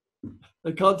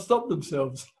 They can't stop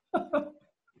themselves.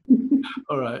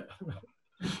 All right.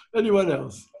 Anyone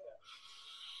else?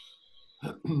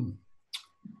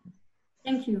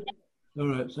 Thank you. All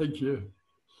right, thank you.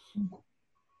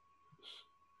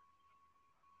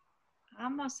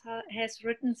 Amos has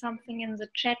written something in the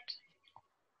chat.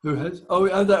 Who has? Oh,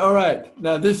 all right.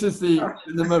 Now this is the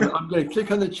moment. I'm going to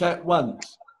click on the chat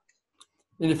once.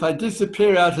 And if I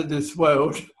disappear out of this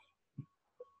world,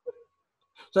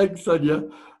 thanks, Sonia.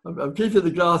 I'm keeping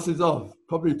the glasses off,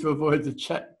 probably to avoid the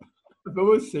chat. But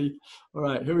we'll see. All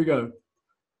right, here we go.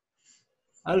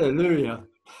 Hallelujah.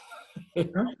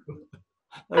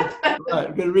 Right,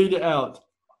 I'm going to read it out.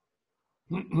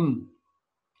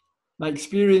 My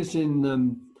experience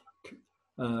in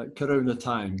Corona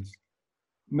times.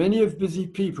 Many of busy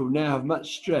people now have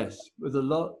much stress, with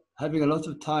having a lot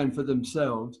of time for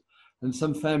themselves, and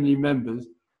some family members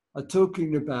are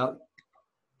talking about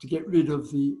to get rid of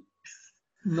the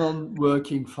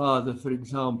non-working father, for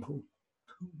example.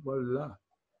 Voila.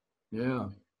 Yeah.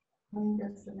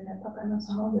 Dass wenn der Papa immer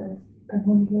zu Hause ist, dann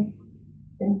holen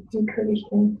die kriege ich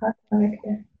den Vater weg,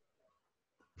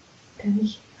 der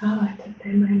nicht arbeitet,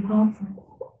 der in meinem Haus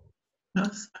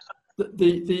ist.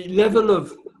 The level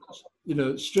of, you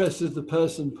know, stress, as the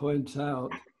person points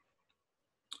out,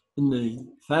 in the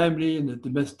family, in the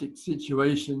domestic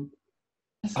situation,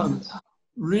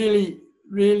 really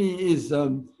is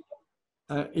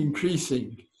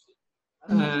increasing,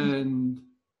 and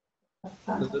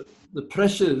the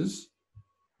pressures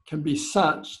can be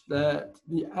such that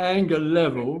the anger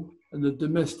level and the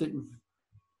domestic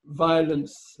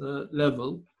violence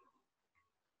level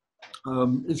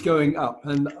is going up.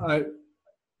 And I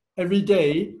every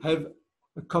day have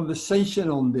a conversation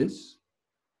on this,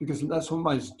 because that's what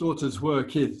my daughter's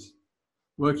work is,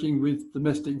 working with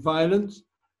domestic violence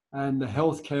and the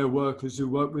healthcare workers who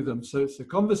work with them. So it's a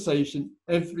conversation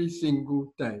every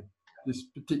single day, this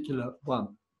particular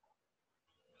one.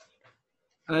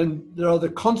 And there are the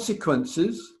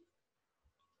consequences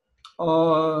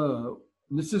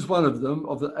this is one of them,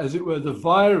 as it were, the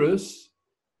virus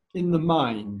in the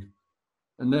mind.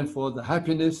 And therefore, the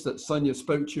happiness that Sonia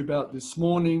spoke to you about this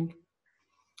morning,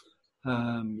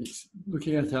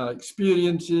 looking at our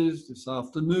experiences this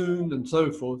afternoon and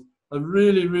so forth, are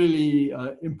really, really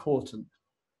important.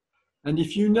 And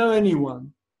if you know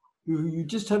anyone who you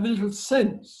just have a little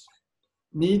sense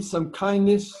needs some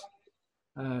kindness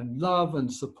and love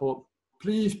and support,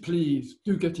 please, please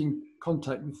do get in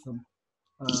contact with them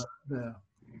there.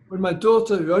 When my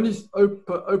daughter, who only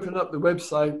opened up the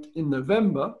website in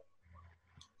November,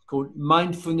 called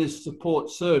Mindfulness Support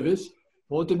Service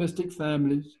for domestic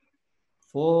families,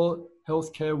 for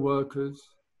healthcare workers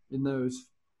in those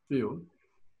fields,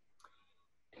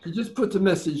 she just put a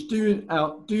message do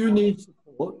you need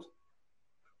support?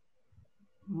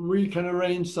 We can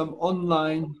arrange some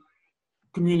online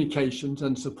communications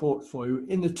and support for you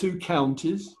in the 2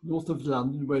 counties north of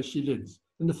London where she lives.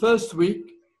 In the first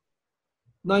week,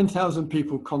 9,000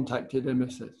 people contacted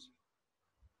MSS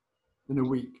in a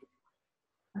week.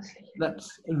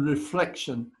 That's a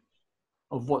reflection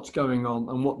of what's going on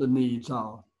and what the needs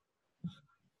are.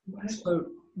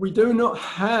 So we do not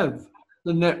have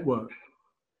the network.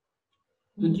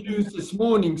 The news this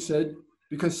morning said,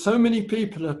 because so many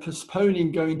people are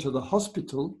postponing going to the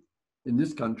hospital in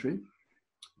this country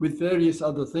with various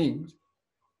other things,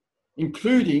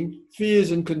 including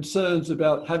fears and concerns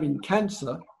about having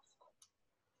cancer,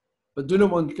 but do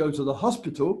not want to go to the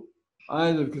hospital,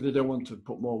 either because they don't want to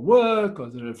put more work or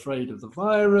they're afraid of the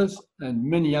virus and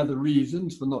many other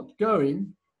reasons for not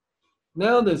going.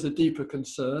 Now there's a deeper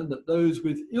concern that those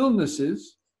with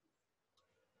illnesses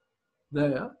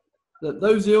that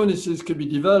those illnesses could be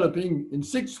developing in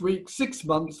 6 weeks, 6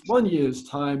 months, 1 year's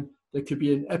time. There could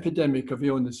be an epidemic of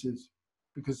illnesses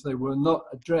because they were not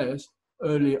addressed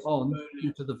early on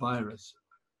due to the virus.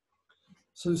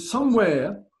 So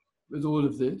somewhere with all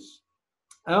of this,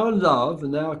 our love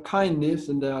and our kindness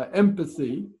and our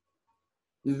empathy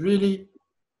is really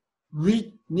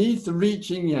needs the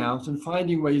reaching out and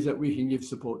finding ways that we can give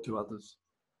support to others.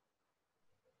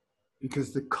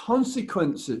 Because the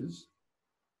consequences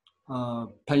are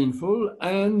painful,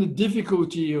 and the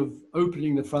difficulty of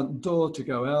opening the front door to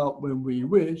go out when we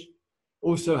wish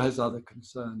also has other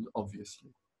concerns, obviously.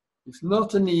 It's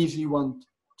not an easy one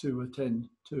to attend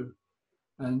to,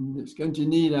 and it's going to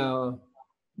need our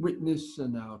witness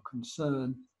and our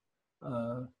concern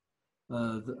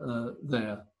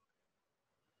there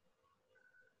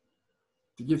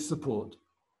to give support.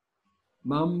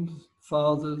 Mums,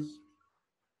 fathers,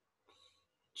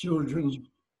 children.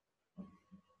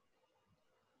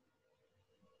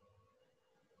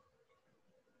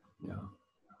 Yeah.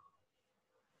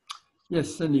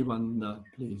 Yes, anyone,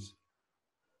 please.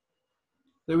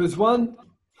 There was one,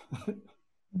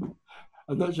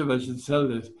 I'm not sure if I should tell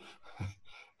this,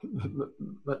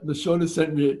 but Lashona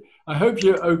sent me, I hope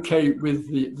you're okay with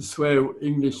the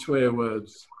English swear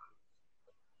words.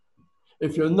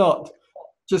 If you're not,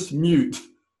 just mute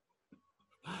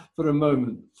for a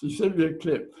moment. She sent me a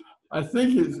clip. I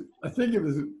think it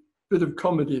was a bit of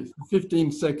comedy. It's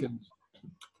 15 seconds.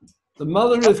 The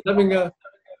mother is having a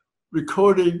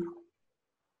recording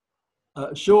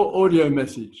a short audio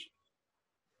message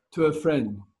to a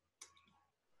friend.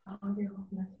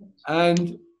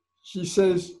 And she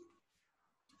says,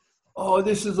 oh,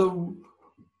 this is a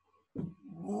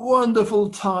wonderful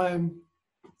time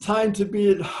to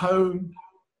be at home,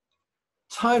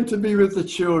 time to be with the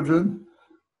children.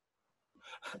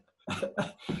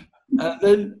 And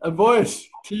then a voice,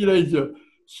 teenager,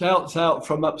 shouts out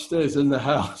from upstairs in the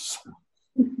house,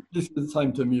 this is the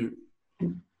time to mute.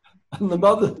 And the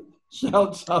mother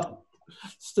shouts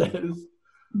upstairs,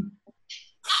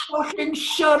 fucking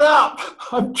shut up!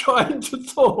 I'm trying to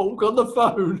talk on the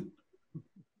phone.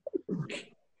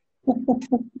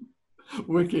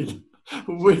 Wicked.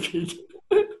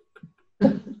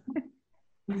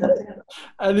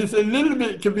 And it's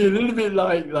can be a little bit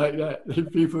like that in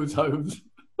people's homes.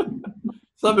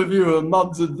 Some of you who are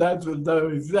mums and dads will know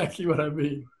exactly what I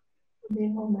mean. In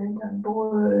dem Moment dann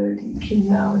wohl die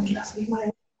Kinder und lass mich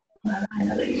mal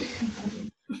alleine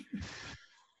reden.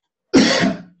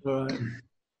 All right.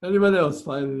 Anyone else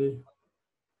finally?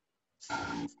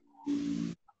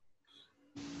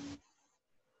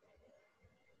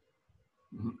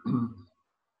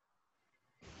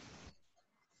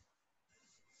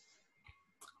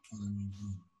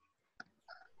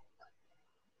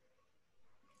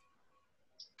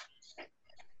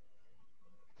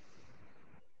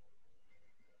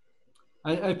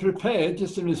 I prepared,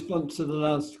 just in response to the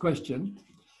last question,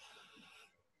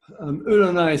 Ula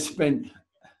and I spent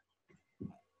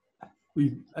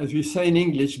we, as we say in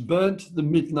English, burnt the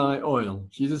midnight oil.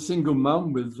 She's a single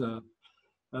mum with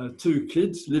 2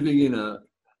 kids living in a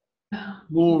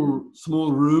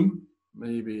small room,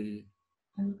 maybe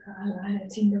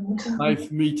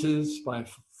 5 meters by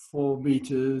 4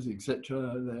 meters,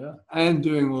 etc. there, and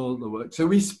doing all the work. So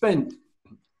we spent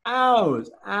hours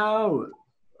over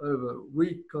a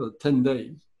week or 10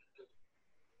 days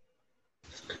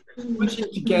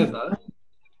putting together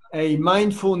a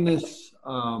mindfulness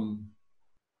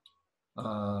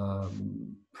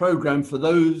program for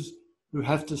those who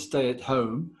have to stay at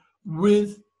home,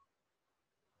 with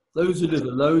those who live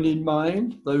alone in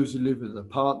mind, those who live with a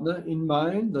partner in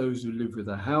mind, those who live with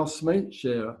a housemate,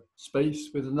 share space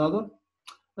with another,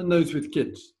 and those with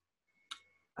kids.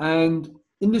 And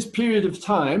in this period of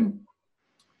time,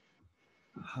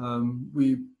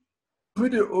 we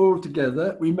put it all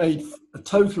together. We made a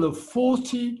total of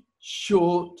 40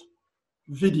 short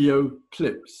video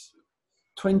clips,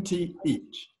 20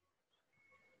 each.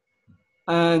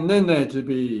 And then there to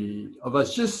be of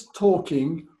us just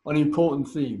talking on important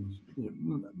themes: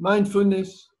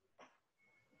 mindfulness,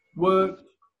 work,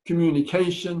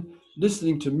 communication,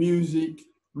 listening to music,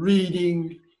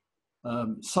 reading,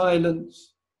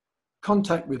 silence,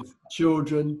 contact with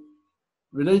children,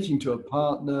 relating to a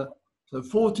partner. So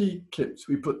 40 clips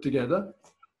we put together.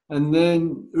 And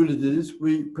then Ula did this,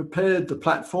 we prepared the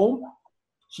platform.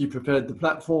 She prepared the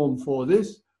platform for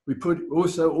this. We put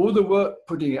also all the work,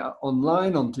 putting it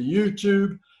online onto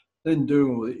YouTube, then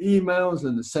doing all the emails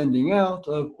and the sending out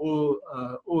of all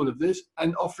of this,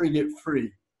 and offering it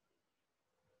free,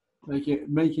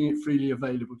 making it freely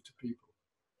available to people.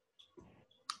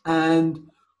 And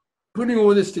putting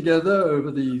all this together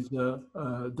over these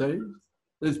days,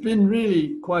 there's been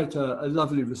really quite a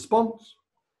lovely response.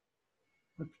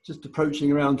 Just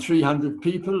approaching around 300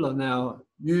 people are now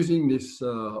using this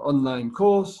online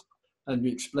course, and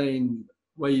we explain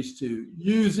ways to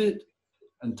use it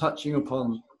and touching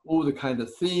upon all the kind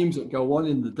of themes that go on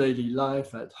in the daily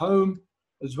life at home,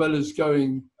 as well as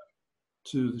going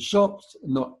to the shops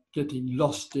and not getting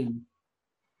lost in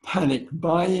panic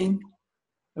buying.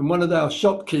 And one of our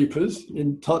shopkeepers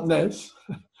in Totnes,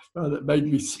 that made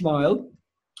me smile,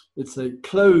 it's a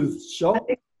clothes shop.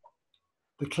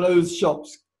 The clothes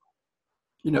shops,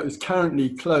 is currently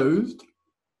closed.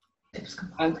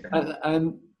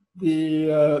 And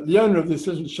the owner of this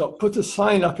little shop put a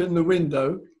sign up in the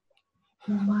window,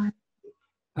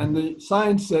 and the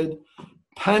sign said,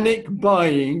 "Panic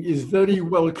buying is very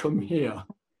welcome here,"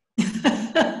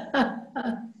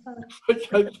 which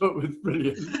I thought was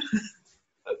brilliant.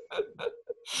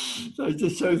 So it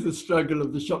just shows the struggle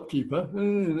of the shopkeeper,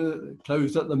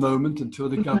 closed at the moment until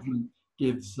the government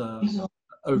gives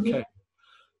okay.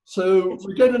 So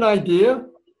we get an idea,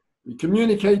 we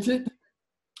communicate it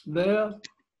there,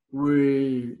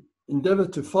 we endeavor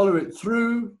to follow it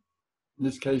through, in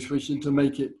this case wishing to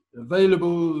make it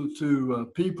available to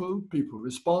people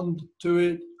respond to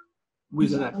it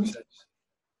with an access.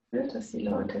 There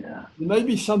may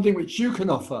be something which you can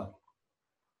offer,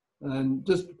 and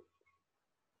just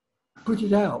put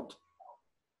it out,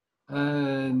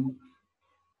 and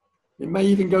it may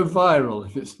even go viral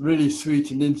if it's really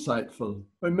sweet and insightful,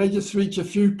 or it may just reach a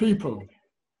few people.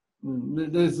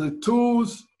 There's the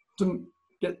tools to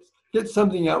get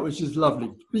something out which is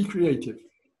lovely. Be creative.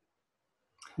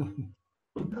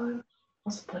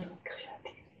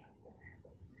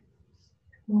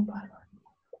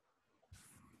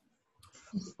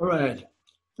 All right,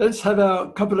 let's have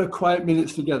a couple of quiet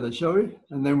minutes together, shall we?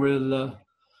 And then we'll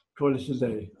call it a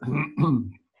day.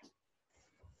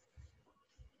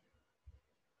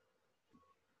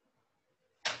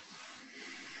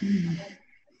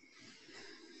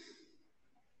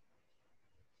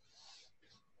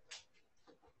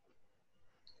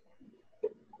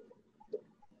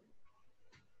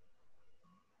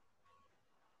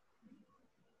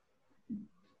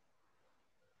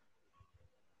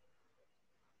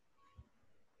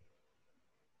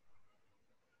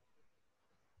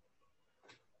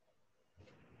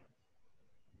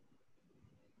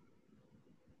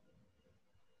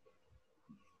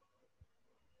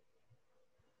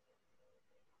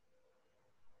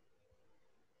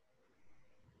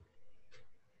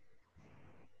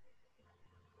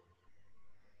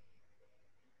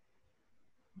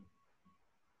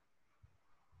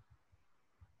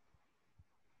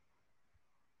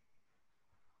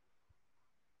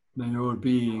 May your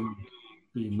being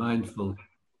be mindful.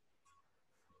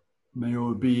 May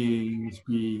your beings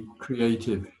be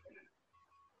creative.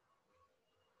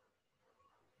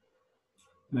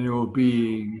 May your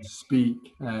beings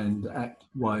speak and act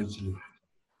wisely.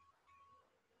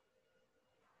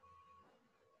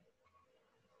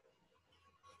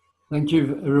 Thank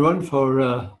you, everyone,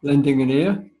 for lending an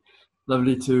ear.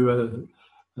 Lovely to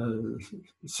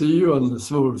see you on the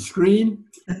small screen.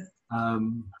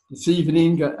 This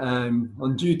evening, I'm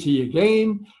on duty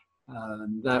again.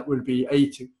 That will be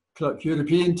 8 o'clock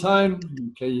European time,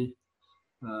 UK,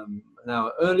 an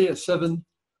hour earlier, 7.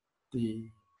 The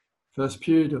first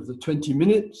period of the 20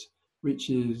 minutes, which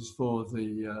is for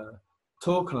the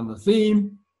talk on the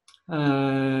theme,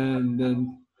 and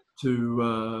then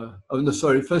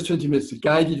first 20 minutes, the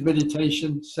guided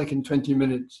meditation, second 20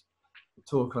 minutes,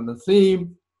 talk on the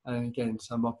theme, and again,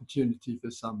 some opportunity for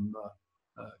some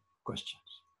questions.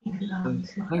 Thank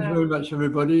you very much,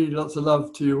 everybody. Lots of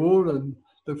love to you all, and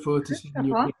look forward to seeing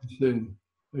you again soon.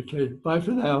 Okay, bye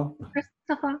for now.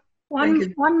 Christopher,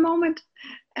 one moment.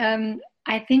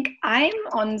 I think I'm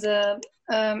on the,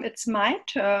 it's my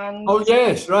turn. Oh,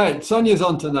 yes, right. Sonia's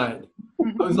on tonight.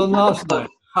 I was on last night.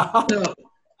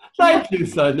 Thank you,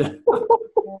 Sonia, for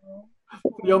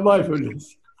your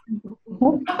mindfulness.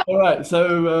 All right,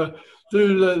 so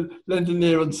do lend an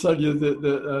ear on Sonia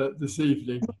this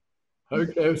evening.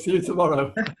 Okay, I'll see you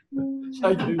tomorrow.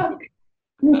 Thank you.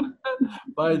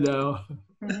 Bye now.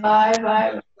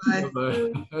 Bye.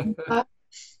 Bye-bye.